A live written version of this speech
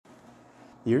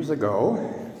Years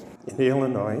ago, in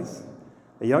Illinois,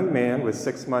 a young man with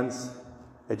 6 months'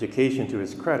 education to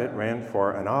his credit ran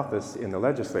for an office in the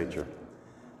legislature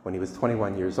when he was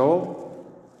 21 years old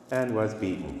and was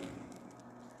beaten.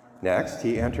 Next,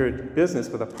 he entered business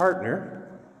with a partner,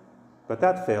 but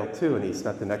that failed too, and he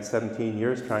spent the next 17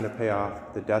 years trying to pay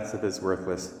off the debts of his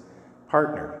worthless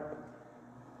partner.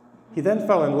 He then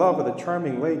fell in love with a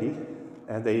charming lady,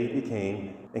 and they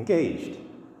became engaged.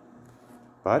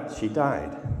 But she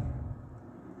died.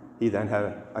 He then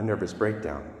had a nervous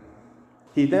breakdown.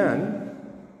 He then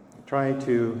tried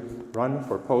to run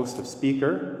for post of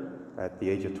speaker at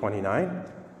the age of 29,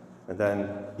 and then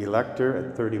elector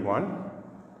at 31,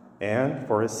 and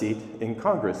for a seat in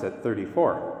Congress at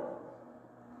 34.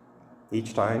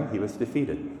 Each time he was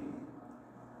defeated.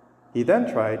 He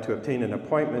then tried to obtain an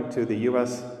appointment to the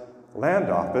U.S. Land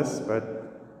Office,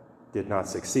 but did not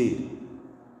succeed.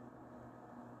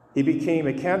 He became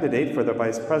a candidate for the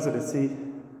vice presidency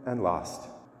and lost.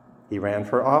 He ran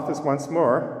for office once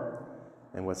more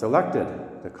and was elected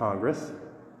to Congress,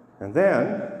 and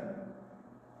then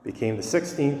became the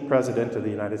 16th president of the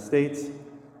United States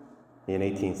in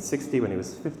 1860 when he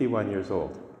was 51 years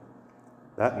old.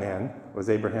 That man was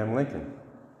Abraham Lincoln.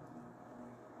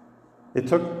 It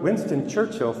took Winston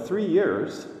Churchill 3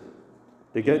 years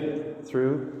to get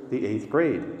through the 8th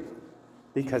grade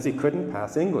because he couldn't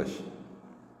pass English.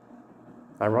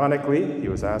 Ironically, he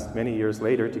was asked many years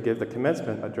later to give the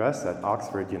commencement address at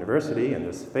Oxford University, and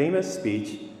this famous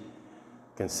speech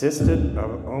consisted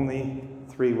of only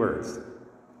 3 words: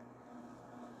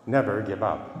 never give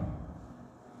up.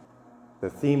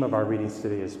 The theme of our readings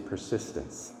today is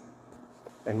persistence.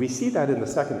 And we see that in the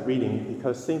second reading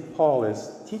because St. Paul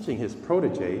is teaching his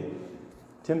protege,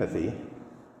 Timothy,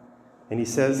 and he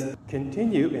says,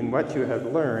 continue in what you have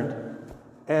learned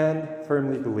and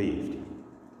firmly believed.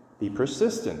 Be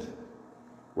persistent,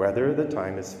 whether the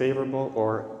time is favorable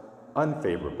or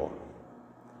unfavorable.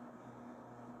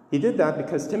 He did that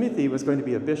because Timothy was going to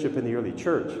be a bishop in the early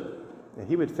church, and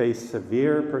he would face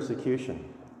severe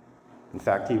persecution. In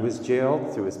fact, he was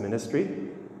jailed through his ministry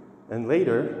and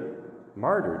later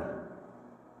martyred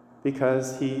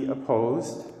because he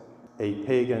opposed a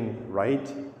pagan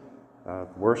rite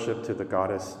of worship to the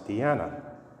goddess Diana.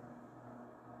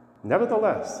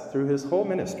 Nevertheless, through his whole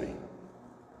ministry,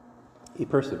 he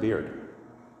persevered,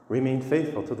 remained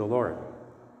faithful to the Lord,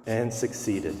 and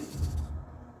succeeded.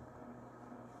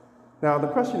 Now, the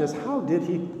question is, how did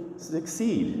he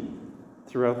succeed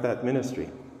throughout that ministry?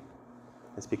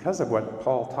 It's because of what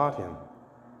Paul taught him.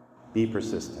 Be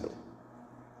persistent.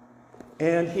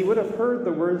 And he would have heard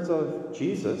the words of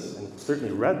Jesus, and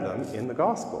certainly read them in the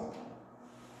gospel,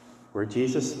 where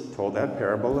Jesus told that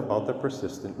parable about the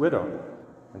persistent widow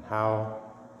and how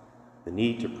the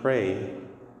need to pray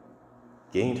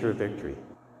gained her victory.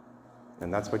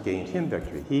 And that's what gained him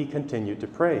victory. He continued to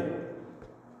pray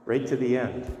right to the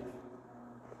end.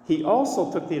 He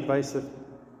also took the advice of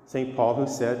St. Paul, who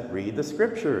said, read the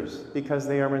scriptures because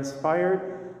they are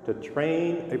inspired to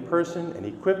train a person and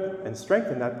equip and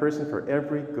strengthen that person for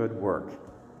every good work.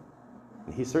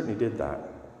 And he certainly did that.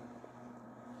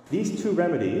 These 2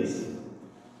 remedies,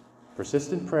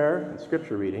 persistent prayer and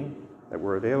scripture reading, that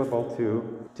were available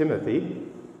to Timothy,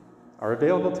 are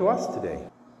available to us today.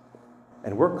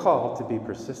 And we're called to be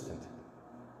persistent,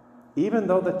 even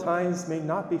though the times may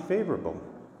not be favorable.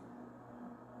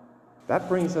 That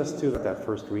brings us to that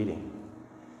first reading,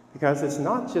 because it's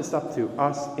not just up to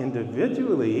us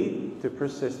individually to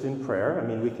persist in prayer. I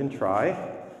mean, we can try,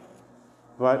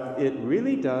 but it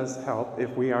really does help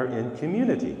if we are in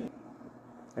community.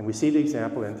 And we see the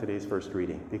example in today's first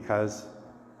reading, because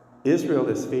Israel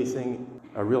is facing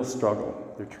a real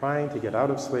struggle. They're trying to get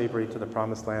out of slavery to the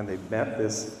promised land. They've met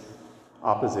this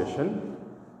opposition.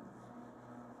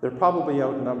 They're probably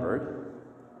outnumbered.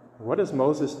 What does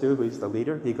Moses do? He's the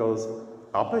leader. He goes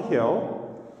up a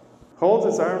hill, holds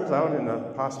his arms out in a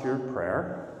posture of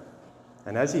prayer,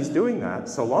 and as he's doing that,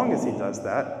 so long as he does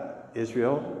that,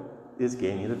 Israel is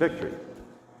gaining the victory.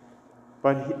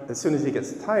 But as soon as he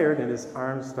gets tired and his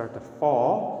arms start to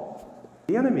fall,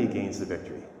 the enemy gains the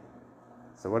victory.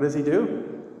 So what does he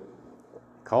do?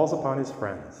 He calls upon his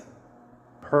friends.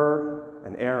 Hur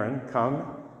and Aaron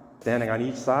come, standing on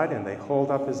each side, and they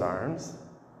hold up his arms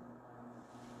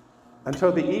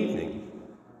until the evening.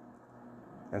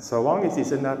 And so long as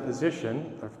he's in that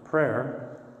position of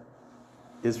prayer,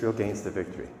 Israel gains the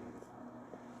victory.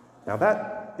 Now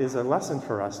that is a lesson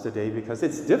for us today, because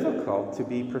it's difficult to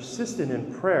be persistent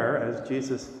in prayer, as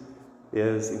Jesus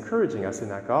is encouraging us in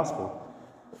that gospel,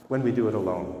 when we do it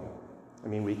alone. I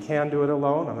mean, we can do it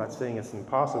alone. I'm not saying it's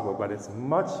impossible, but it's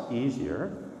much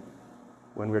easier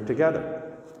when we're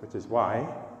together, which is why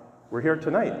we're here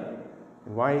tonight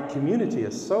and why community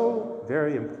is so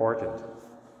very important.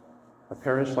 A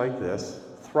parish like this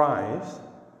thrives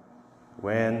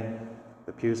when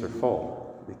the pews are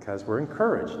full because we're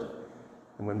encouraged.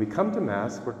 And when we come to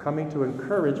Mass, we're coming to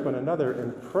encourage one another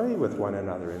and pray with one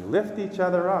another and lift each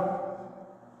other up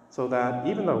so that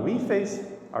even though we face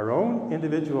our own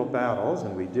individual battles,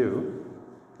 and we do,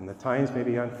 and the times may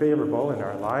be unfavorable in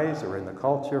our lives or in the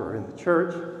culture or in the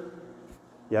church,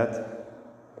 yet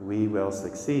we will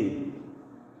succeed.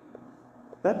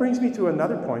 That brings me to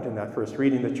another point in that first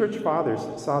reading. The Church Fathers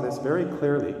saw this very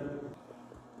clearly.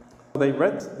 They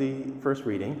read the first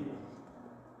reading,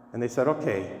 and they said,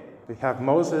 okay, we have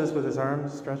Moses with his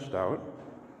arms stretched out,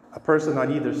 a person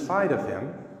on either side of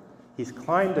him. He's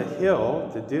climbed a hill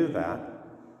to do that,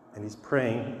 and he's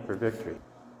praying for victory.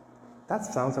 That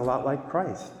sounds a lot like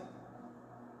Christ,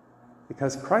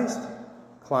 because Christ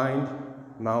climbed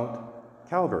Mount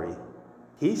Calvary.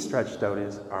 He stretched out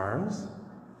his arms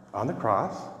on the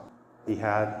cross. He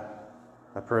had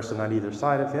a person on either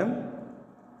side of him,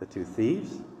 the two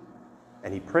thieves,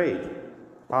 and he prayed,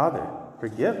 Father,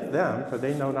 forgive them, for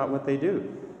they know not what they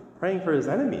do, praying for his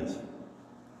enemies.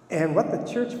 And what the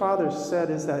Church Fathers said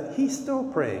is that he's still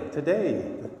praying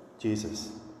today,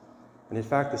 Jesus. And in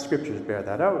fact, the Scriptures bear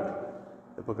that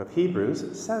out. The book of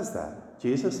Hebrews says that.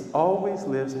 Jesus always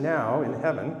lives now in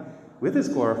heaven with his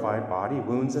glorified body,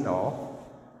 wounds and all,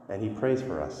 and he prays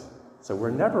for us. So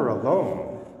we're never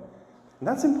alone. And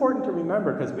that's important to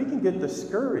remember because we can get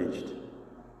discouraged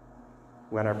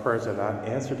when our prayers are not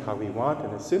answered how we want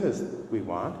and as soon as we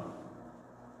want.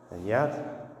 And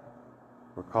yet,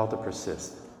 we're called to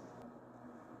persist.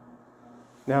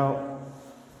 Now,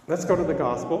 let's go to the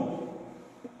gospel,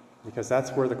 because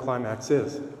that's where the climax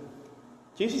is.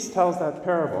 Jesus tells that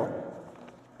parable,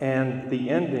 and the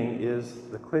ending is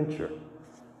the clincher,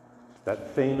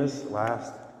 that famous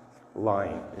last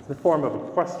line. It's the form of a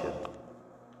question.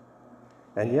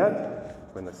 And yet,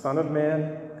 when the Son of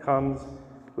Man comes,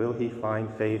 will he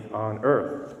find faith on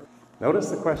earth? Notice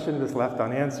the question is left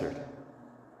unanswered.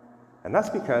 And that's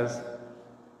because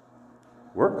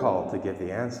we're called to give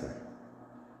the answer.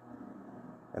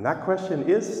 And that question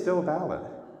is still valid.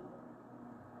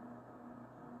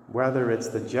 Whether it's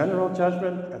the general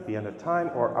judgment at the end of time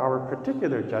or our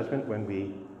particular judgment when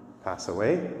we pass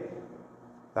away,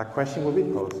 that question will be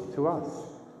posed to us.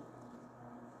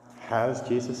 Has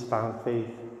Jesus found faith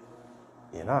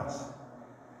in us?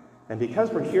 And because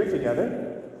we're here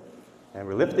together and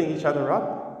we're lifting each other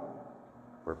up,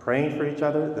 we're praying for each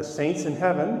other, the saints in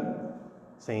heaven,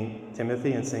 St.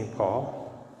 Timothy and St.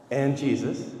 Paul, and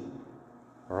Jesus,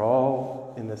 are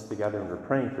all in this together and we're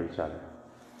praying for each other.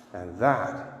 And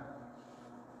that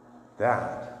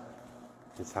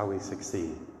is how we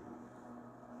succeed.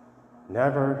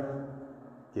 Never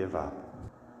give up.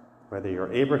 Whether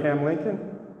you're Abraham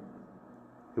Lincoln,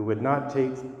 who would not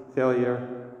take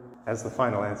failure as the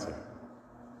final answer,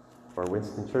 or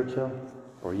Winston Churchill,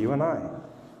 or you and I.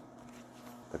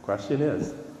 The question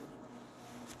is,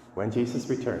 when Jesus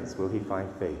returns, will he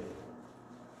find faith?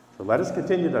 So let us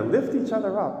continue to lift each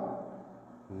other up,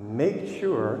 make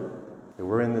sure that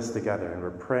we're in this together and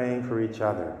we're praying for each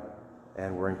other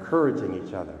and we're encouraging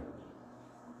each other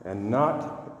and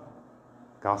not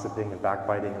gossiping and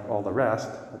backbiting and all the rest,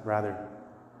 but rather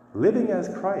living as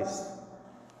Christ.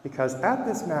 Because at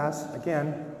this Mass,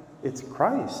 again, it's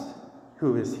Christ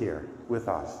who is here with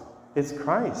us. It's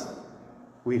Christ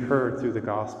we heard through the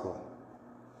gospel,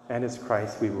 and it's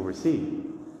Christ we will receive.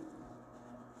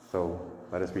 So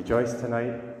let us rejoice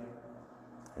tonight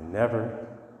and never,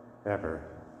 ever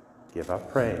give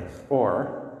up praying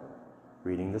or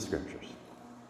reading the Scriptures.